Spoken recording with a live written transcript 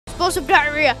Explosive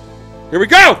diarrhea. Here we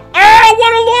go. Oh,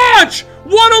 what a launch!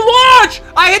 What a launch!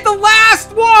 I hit the last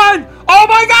one. Oh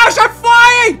my gosh, I'm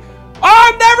flying. Oh,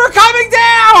 I'm never coming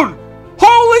down.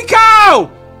 Holy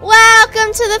cow.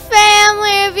 Welcome to the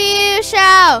Family Review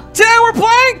Show. Today we're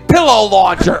playing pillow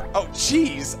launcher. Oh,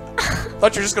 jeez.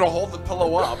 Thought you were just going to hold the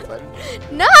pillow up.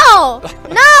 No,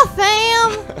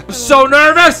 fam. I'm so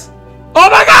nervous. Oh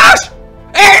my gosh.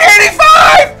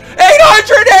 885.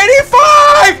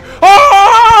 885!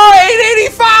 Oh,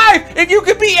 885! If you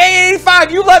could be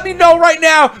 885, you let me know right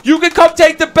now. You can come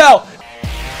take the belt.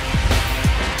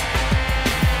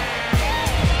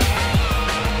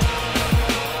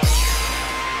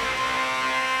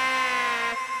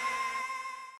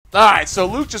 All right, so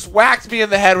Luke just whacked me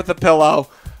in the head with a pillow.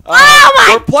 Oh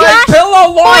my We're playing gosh.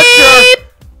 pillow launcher. Beep.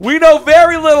 We know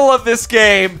very little of this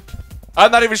game.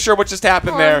 I'm not even sure what just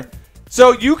happened there.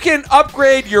 So you can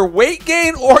upgrade your weight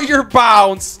gain or your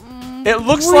bounce. It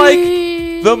looks like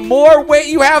the more weight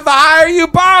you have, the higher you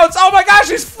bounce. Oh my gosh,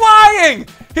 he's flying.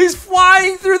 He's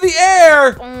flying through the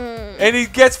air. And he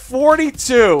gets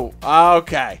 42.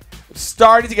 Okay. I'm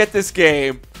starting to get this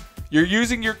game. You're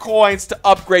using your coins to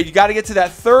upgrade. You got to get to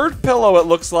that third pillow, it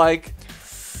looks like.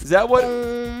 Is that what?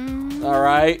 All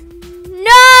right.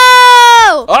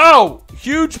 No! Oh,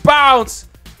 huge bounce.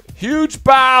 Huge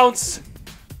bounce.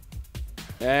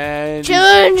 And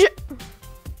Challenge.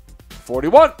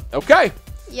 41. Okay.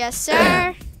 Yes,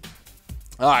 sir.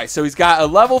 All right, so he's got a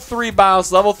level 3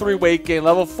 bounce, level 3 weight gain,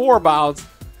 level 4 bounce.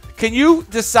 Can you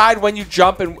decide when you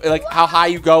jump and like how high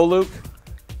you go, Luke?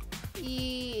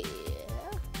 Yeah.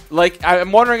 Like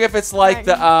I'm wondering if it's like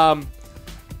the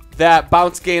that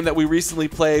bounce game that we recently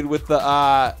played with the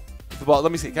ball.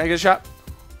 Let me see. Can I get a shot?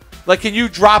 Like, can you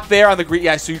drop there on the green?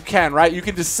 Yeah, so you can, right? You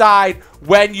can decide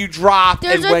when you drop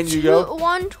and when you go.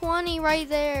 120 right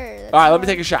there. All right, let me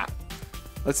take a shot.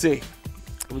 Let's see.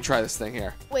 Let me try this thing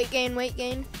here. Weight gain, weight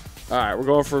gain. All right, we're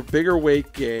going for a bigger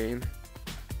weight gain.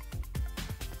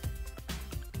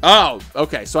 Oh,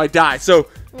 okay. So I died. So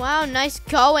Wow, nice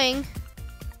going.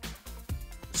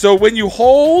 So when you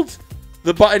hold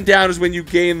the button down is when you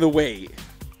gain the weight.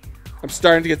 I'm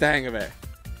starting to get the hang of it.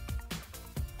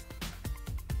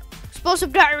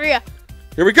 Explosive diarrhea.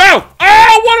 Here we go.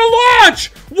 Oh, what a launch!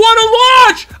 What a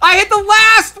launch! I hit the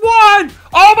last one.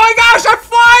 Oh my gosh, I'm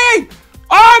flying.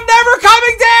 Oh, I'm never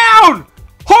coming down.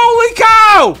 Holy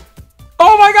cow.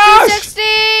 Oh my gosh.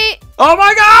 260. Oh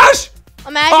my gosh.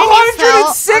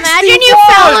 Imagine you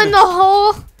fell in the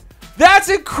hole. That's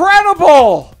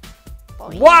incredible.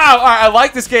 Wow. All right, I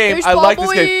like this game. There's I like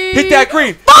this game. Hit that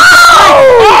green. Oh!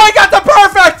 Oh, I got the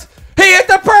perfect. He hit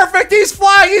the perfect. He's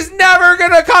flying. He's never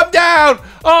going to come down.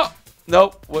 Oh,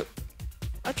 nope. What?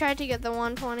 I tried to get the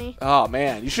 120. Oh,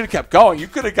 man. You should have kept going. You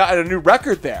could have gotten a new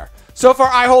record there. So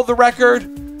far, I hold the record.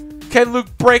 Can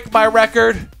Luke break my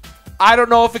record? I don't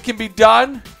know if it can be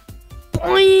done.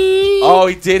 Boing. Oh,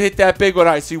 he did hit that big one.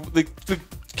 All right, so the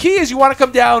key is you want to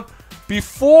come down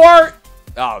before...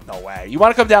 Oh, no way. You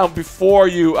want to come down before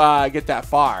you get that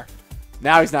far.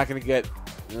 Now he's not going to get...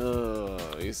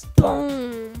 he's Boom.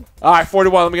 All right,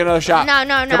 41. Let me get another shot. No.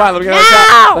 Come on, let me get another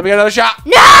shot. Let me get another shot.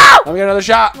 No! Let me get another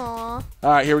shot. Aww. All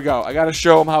right, here we go. I got to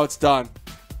show him how it's done.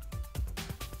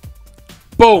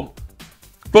 Boom.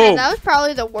 Boom. Yeah, that was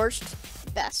probably the worst,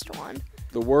 best one.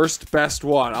 The worst, best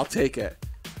one. I'll take it.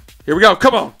 Here we go.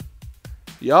 Come on.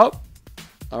 Yup.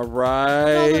 All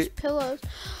right. All those pillows.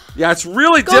 Yeah, it's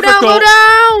really Go difficult.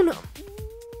 down, go down.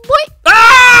 Wait.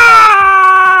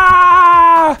 Ah!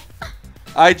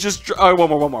 I just... Oh, one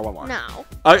more. No.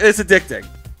 It's addicting.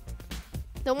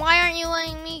 Then why aren't you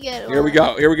letting me get it? Here we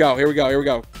go.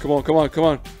 Come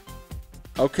on.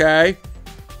 Okay.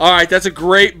 All right, that's a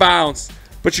great bounce.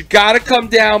 But you got to come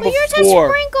down But yours has before.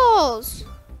 sprinkles.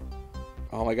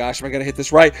 Oh, my gosh. Am I going to hit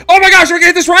this right? Oh, my gosh. Am I going to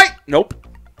hit this right? Nope.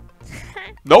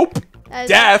 Nope.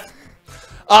 Death.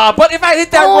 But if I hit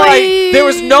that right, there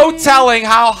was no telling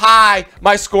how high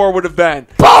my score would have been.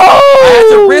 Boom! I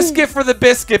had to risk it for the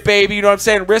biscuit, baby. You know what I'm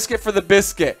saying? Risk it for the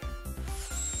biscuit.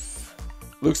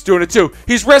 Luke's doing it too.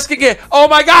 He's risking it. Oh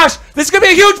my gosh! This is gonna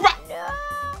be a huge bounce.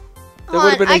 There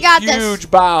would have been a huge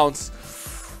bounce.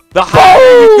 The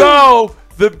higher you go,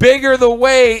 the bigger the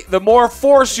weight, the more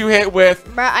force you hit with.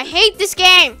 Bruh, I hate this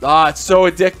game. Ah, it's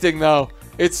so addicting though.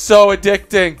 It's so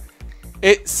addicting.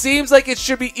 It seems like it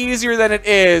should be easier than it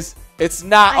is. It's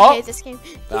not. I hate this game.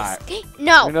 All right.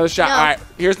 No. Another shot. No. All right.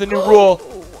 Here's the new rule.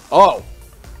 Oh.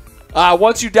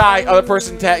 Once you die, other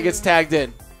person gets tagged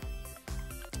in.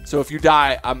 So if you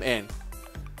die, I'm in.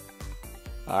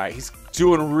 All right. He's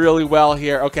doing really well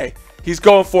here. Okay. He's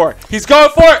going for it. He's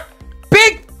going for it.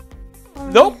 Big.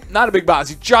 Nope, not a big bounce.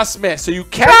 You just missed. So you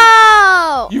can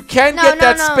get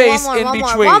that space in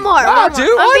between. One more.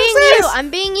 Dude, I'm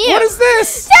being you. What is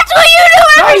this? That's what you do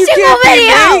every single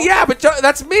video. Me. Yeah, but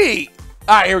that's me.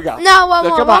 All right, here we go. No, one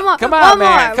more. Come on,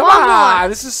 man. Come on.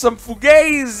 This is some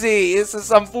fugazi.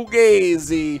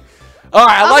 All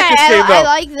right, I like this game, though. I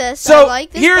like this. So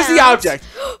here's the object.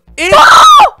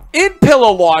 In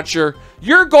Pillow Launcher,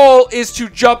 your goal is to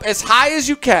jump as high as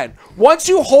you can. Once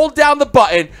you hold down the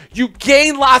button, you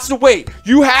gain lots of weight.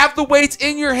 You have the weights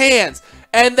in your hands.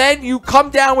 And then you come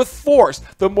down with force.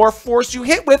 The more force you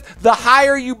hit with, the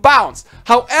higher you bounce.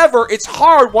 However, it's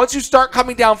hard once you start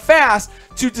coming down fast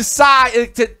to decide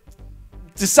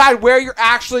where you're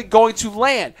actually going to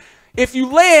land. If you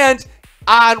land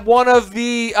on one of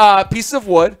the pieces of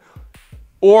wood,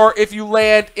 or if you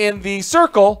land in the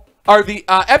circle or the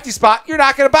empty spot, you're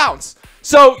not going to bounce.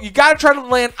 So you got to try to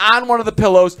land on one of the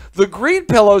pillows. The green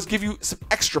pillows give you some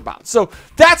extra bounce. So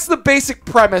that's the basic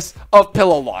premise of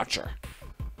Pillow Launcher.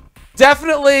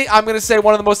 Definitely, I'm going to say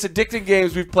one of the most addicting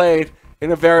games we've played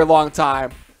in a very long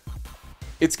time.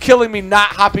 It's killing me not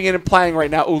hopping in and playing right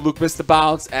now. Ooh, Luke missed the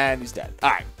bounce, and he's dead. All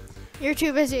right. You're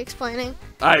too busy explaining.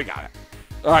 I got it.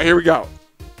 All right, here we go.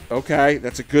 Okay,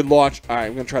 that's a good launch. All right,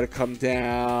 I'm going to try to come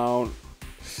down.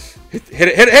 Hit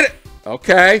it.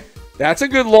 Okay, that's a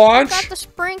good launch. Got the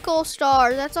sprinkle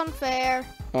stars. That's unfair.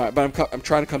 All right, but I'm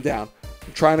trying to come down.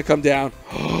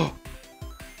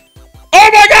 Oh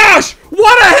my gosh!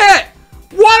 What a hit!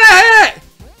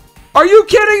 Are you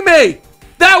kidding me?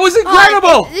 That was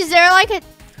incredible! Is there like a...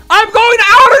 I'm going to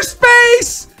outer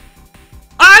space!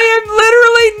 I am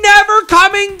literally never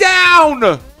coming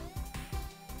down!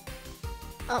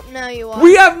 Oh, now you are.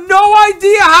 We have no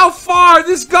idea how far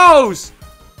this goes.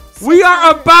 We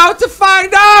are about to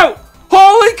find out!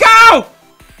 Holy cow!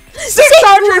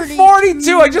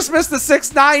 642! I just missed the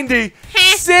 690.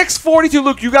 642.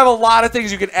 Luke, you got a lot of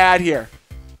things you can add here.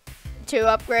 2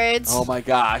 upgrades. Oh my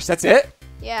gosh. That's it?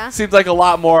 Yeah. Seems like a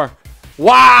lot more.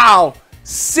 Wow.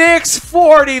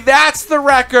 640. That's the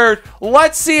record.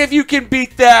 Let's see if you can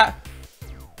beat that.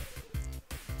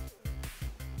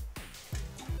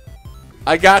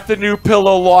 I got the new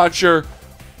Pillow Launcher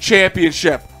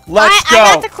Championship. Let's go.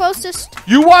 I got the closest.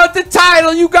 You want the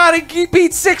title. You got to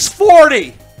beat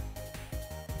 640.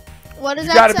 What does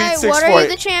that say? What are you,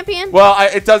 the champion? Well,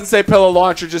 it doesn't say Pillow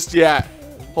Launcher just yet.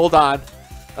 Hold on.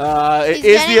 It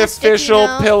is the official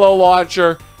Pillow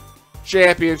Launcher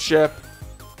Championship.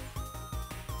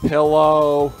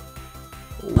 Pillow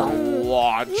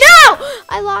Launcher. No!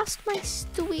 I lost my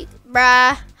sweet...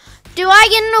 Bruh. Do I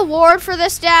get an award for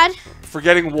this, Dad? For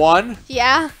getting one?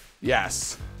 Yeah.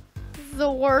 Yes.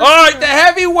 The worst. All right, the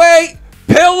heavyweight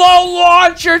Pillow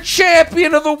Launcher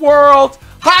Champion of the world.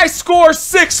 High score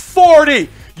 640.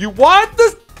 You want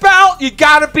the belt? You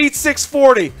gotta beat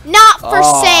 640. Not for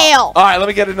sale. All right, let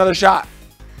me get another shot.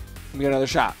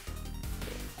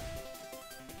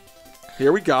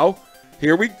 Here we go.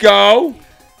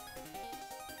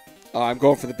 Oh, I'm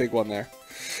going for the big one there.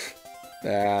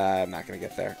 I'm not gonna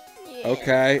get there. Yeah.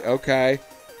 Okay.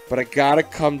 But I gotta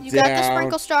come down. You got the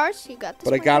sprinkle stars.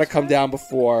 But I gotta come down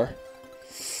before.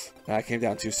 I came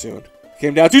down too soon. Oh,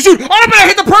 but I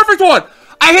hit the perfect one.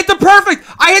 I hit the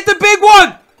big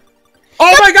one.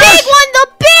 Oh my gosh. The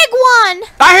big one.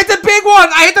 I hit the big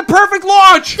one. I hit the perfect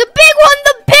launch. The big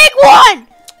one.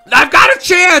 I've got a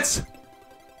chance.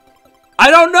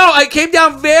 I don't know. I came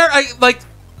down I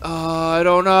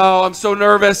don't know. I'm so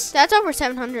nervous. That's over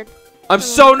 700. I'm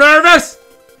so nervous.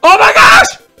 Oh my gosh.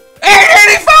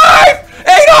 885.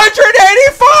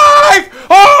 885.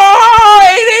 Oh,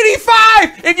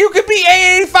 885. If you can beat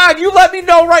 885, you let me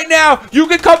know right now. You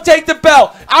can come take the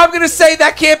belt. I'm going to say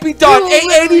that can't be done.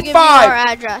 885. Give me your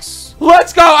address.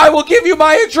 Let's go. I will give you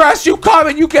my address. You come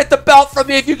and you get the belt from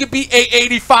me if you can beat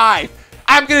 885.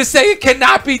 I'm going to say it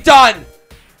cannot be done.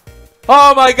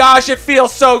 Oh my gosh, it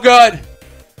feels so good.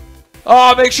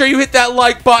 Oh, make sure you hit that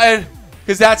like button,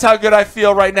 because that's how good I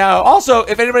feel right now. Also,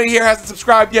 if anybody here hasn't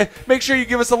subscribed yet, make sure you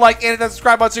give us a like and that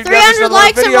subscribe button so you can get 300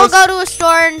 likes and we'll go to a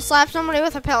store and slap somebody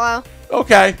with a pillow.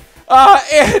 Okay.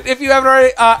 And if you haven't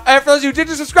already, and for those of you who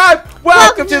didn't subscribe,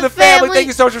 welcome to the family. Thank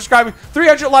you so much for subscribing.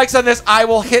 300 likes on this, I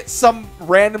will hit some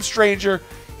random stranger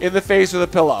in the face with a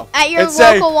pillow. At your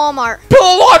local Walmart.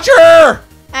 Pillow Launcher!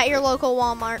 At your local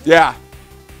Walmart. Yeah.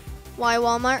 Why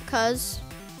Walmart? Because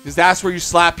that's where you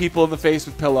slap people in the face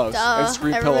with pillows and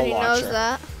scream Pillow Launcher. Everybody knows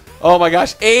that. Oh my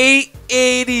gosh,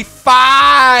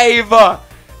 885!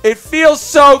 It feels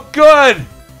so good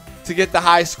to get the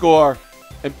high score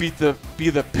and be the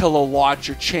Pillow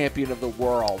Launcher Champion of the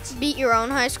world. Beat your own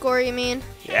high score, you mean?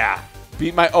 Yeah,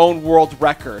 beat my own world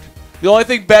record. The only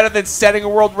thing better than setting a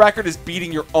world record is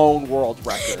beating your own world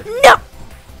record. No!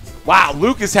 Wow,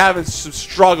 Luke is having some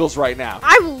struggles right now.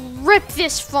 I will rip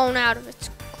this phone out of its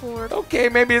cord. Okay,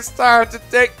 maybe it's time to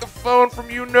take the phone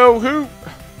from you-know-who.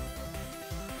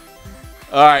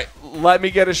 All right, let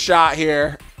me get a shot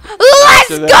here.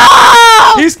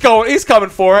 Let's go! He's coming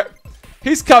for it.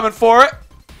 He's coming for it.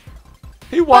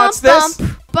 He wants this.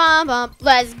 Bump, bump.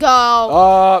 Let's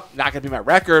go. Not gonna be my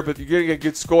record, but you're gonna get a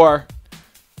good score.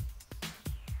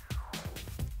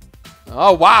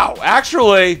 Oh wow,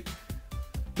 actually,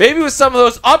 maybe with some of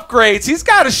those upgrades, he's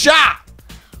got a shot.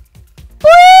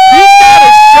 He's got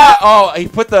a shot. Oh, he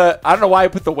put the. I don't know why he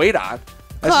put the weight on.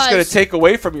 That's just gonna take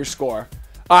away from your score.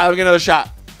 All right, let me get another shot.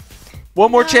 One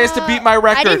more chance to beat my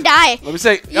record. I didn't die. Let me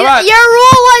see. Come Your on.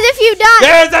 rule was if you die.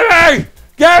 Give it to me!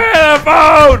 Give me the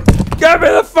phone! Give me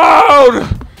the phone!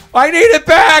 I need it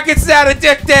back! It's not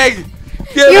addicting!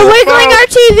 You're wiggling our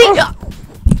TV.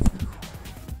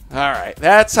 Alright,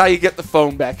 that's how you get the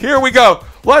phone back. Here we go.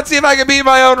 Let's see if I can beat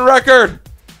my own record.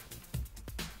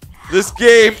 This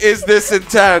game is this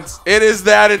intense. It is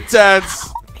that intense.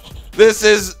 This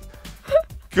is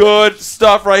good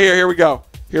stuff right here. Here we go.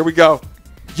 Here we go.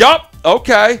 Yup.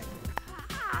 Okay.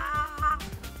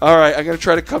 All right, I'm going to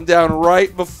try to come down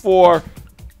right before.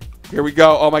 Here we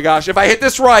go. Oh, my gosh. If I hit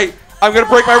this right, I'm going to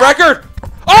break my record.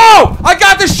 Oh, I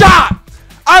got the shot.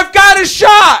 I've got a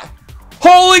shot.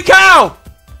 Holy cow.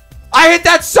 I hit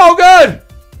that so good.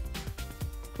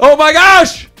 Oh, my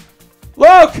gosh.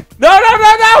 Look. No, no,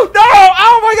 no, no, no.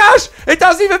 Oh, my gosh. It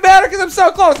doesn't even matter because I'm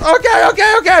so close. Okay,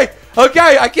 okay, okay.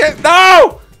 Okay, I can't.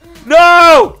 No.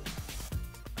 No.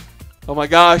 Oh, my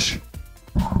gosh.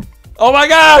 Oh, my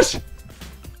gosh.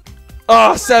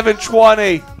 Oh,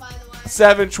 720.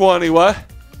 720, what?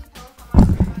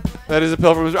 That is a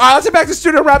pill from his. All right, let's get back to the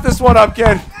studio and wrap this one up,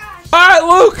 kid. All right,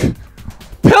 Luke.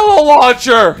 Pillow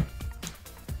launcher.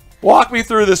 Walk me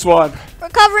through this one.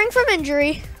 Recovering from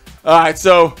injury. All right,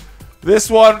 so this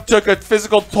one took a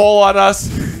physical toll on us.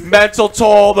 Mental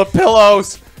toll, the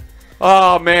pillows.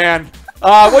 Oh, man.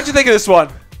 What'd you think of this one?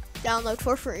 Download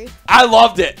for free. I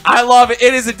loved it. I love it.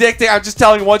 It is addicting. I'm just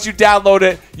telling you, once you download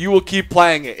it, you will keep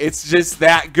playing it. It's just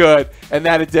that good and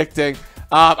that addicting.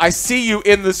 I see you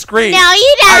in the screen. No,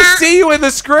 you don't. I see you in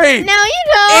the screen. No, you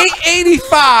don't.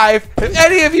 885. If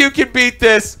any of you can beat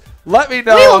this, let me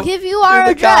know. We will give you our in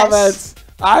the address. comments.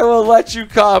 I will let you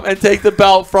come and take the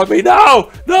belt from me.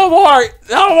 No, no more.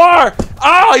 No more.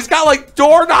 Oh, he's got like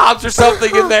doorknobs or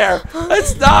something in there.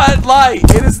 It's not like,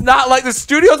 it is not like the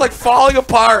studio's like falling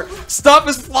apart. Stuff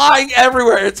is flying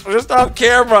everywhere. It's just on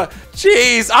camera.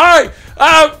 Jeez. All right.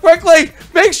 Quickly,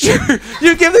 make sure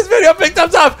you give this video a big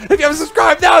thumbs up. If you haven't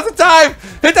subscribed, now is the time.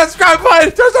 Hit that subscribe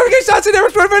button. Turn notifications so you never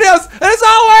miss more videos. And as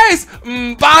always,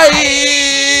 bye.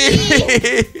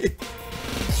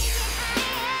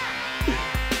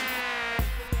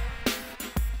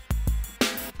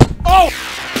 Oh!